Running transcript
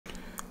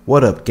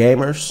What up,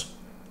 gamers?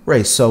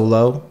 Ray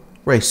Solo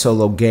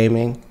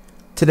Gaming.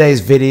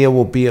 Today's video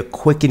will be a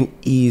quick and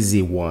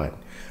easy one.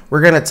 We're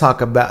going to talk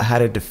about how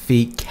to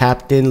defeat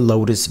Captain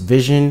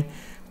Lotus-Vision,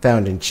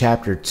 found in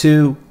Chapter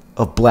 2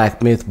 of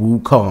Black Myth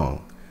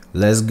Wukong.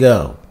 Let's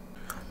go.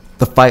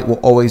 The fight will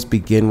always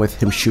begin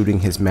with him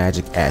shooting his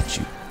magic at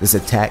you. This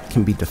attack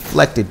can be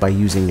deflected by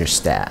using your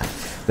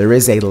staff. There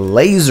is a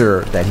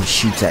laser that he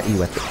shoots at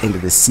you at the end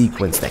of the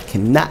sequence that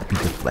cannot be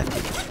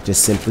deflected.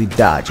 Just simply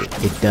dodge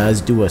it. It does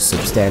do a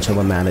substantial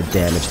amount of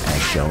damage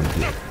as shown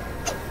here.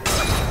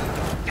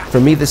 For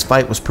me, this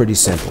fight was pretty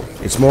simple.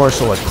 It's more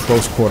so a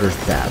close quarters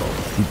battle.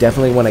 You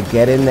definitely want to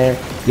get in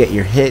there, get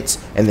your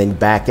hits, and then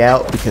back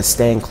out, because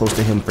staying close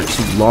to him for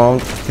too long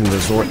can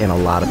result in a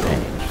lot of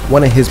pain.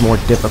 One of his more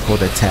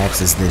difficult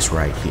attacks is this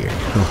right here.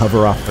 He'll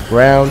hover off the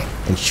ground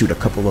and shoot a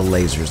couple of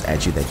lasers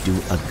at you that do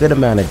a good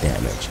amount of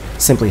damage.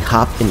 Simply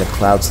hop into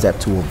Cloud Step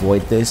to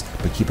avoid this,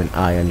 but keep an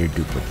eye on your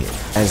duplicate.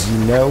 As you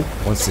know,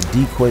 once the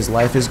decoy's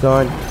life is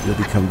gone, you'll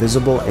become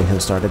visible and he'll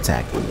start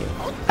attacking you.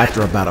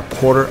 After about a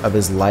quarter of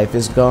his life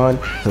is gone,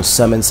 he'll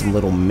summon some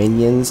little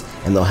minions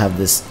and they'll have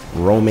this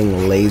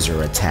roaming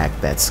laser attack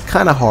that's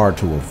kind of hard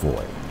to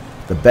avoid.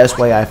 The best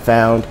way I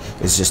found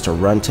is just to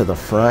run to the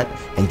front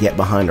and get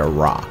behind a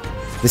rock.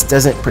 This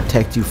doesn't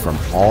protect you from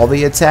all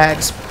the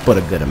attacks, but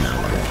a good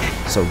amount of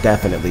them. So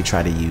definitely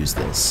try to use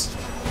this.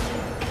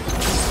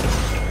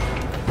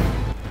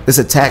 This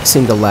attack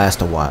seemed to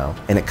last a while,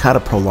 and it kind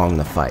of prolonged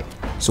the fight.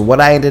 So what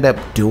I ended up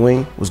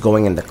doing was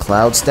going into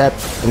Cloud Step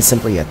and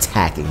simply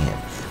attacking him.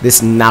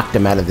 This knocked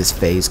him out of this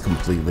phase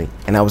completely,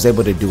 and I was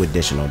able to do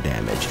additional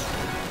damage.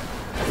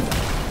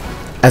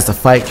 As the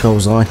fight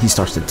goes on, he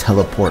starts to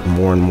teleport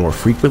more and more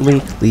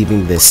frequently,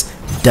 leaving this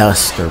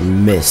dust or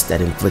mist that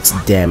inflicts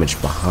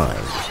damage behind.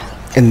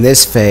 In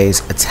this phase,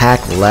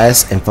 attack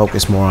less and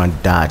focus more on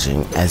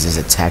dodging as his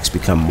attacks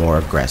become more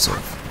aggressive.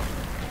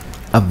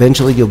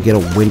 Eventually, you'll get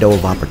a window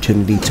of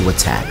opportunity to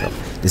attack him.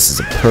 This is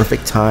a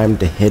perfect time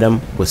to hit him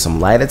with some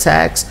light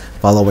attacks,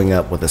 following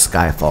up with a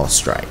Skyfall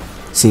Strike.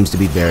 Seems to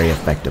be very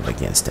effective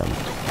against him.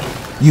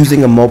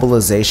 Using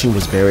immobilization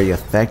was very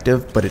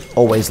effective, but it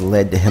always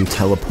led to him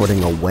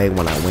teleporting away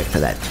when I went for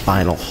that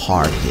final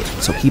hard hit,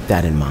 so keep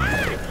that in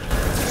mind.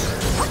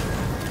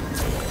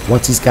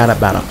 Once he's got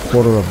about a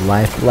quarter of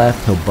life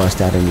left, he'll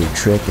bust out a new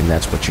trick, and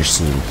that's what you're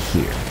seeing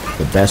here.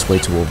 The best way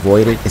to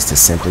avoid it is to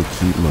simply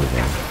keep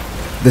moving.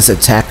 This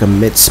attack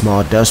emits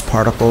small dust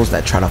particles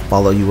that try to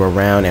follow you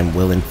around and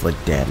will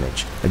inflict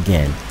damage.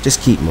 Again,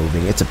 just keep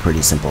moving. It's a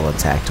pretty simple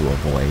attack to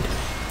avoid.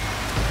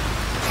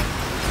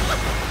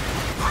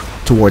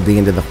 Toward the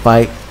end of the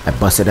fight, I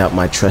busted out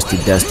my trusty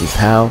dusty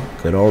pal,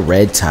 good old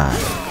Red Tide.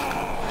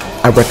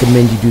 I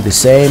recommend you do the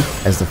same,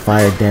 as the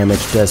fire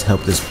damage does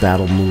help this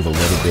battle move a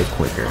little bit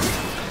quicker.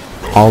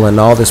 All in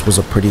all, this was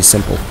a pretty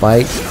simple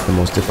fight. The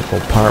most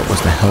difficult part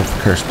was the health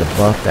curse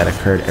debuff that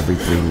occurred every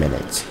 3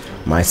 minutes.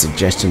 My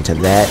suggestion to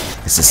that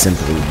is to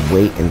simply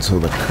wait until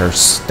the curse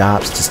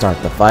stops to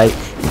start the fight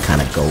and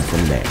kind of go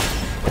from there.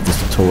 If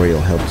this tutorial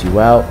helped you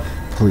out,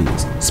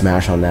 please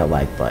smash on that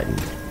like button.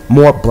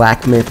 More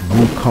Black Myth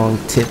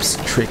Wukong tips,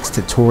 tricks,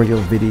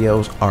 tutorial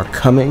videos are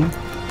coming,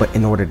 but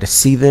in order to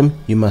see them,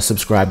 you must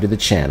subscribe to the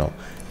channel.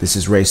 This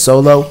is Ray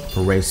Solo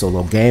for Ray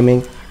Solo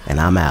Gaming, and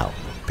I'm out.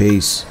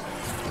 Peace.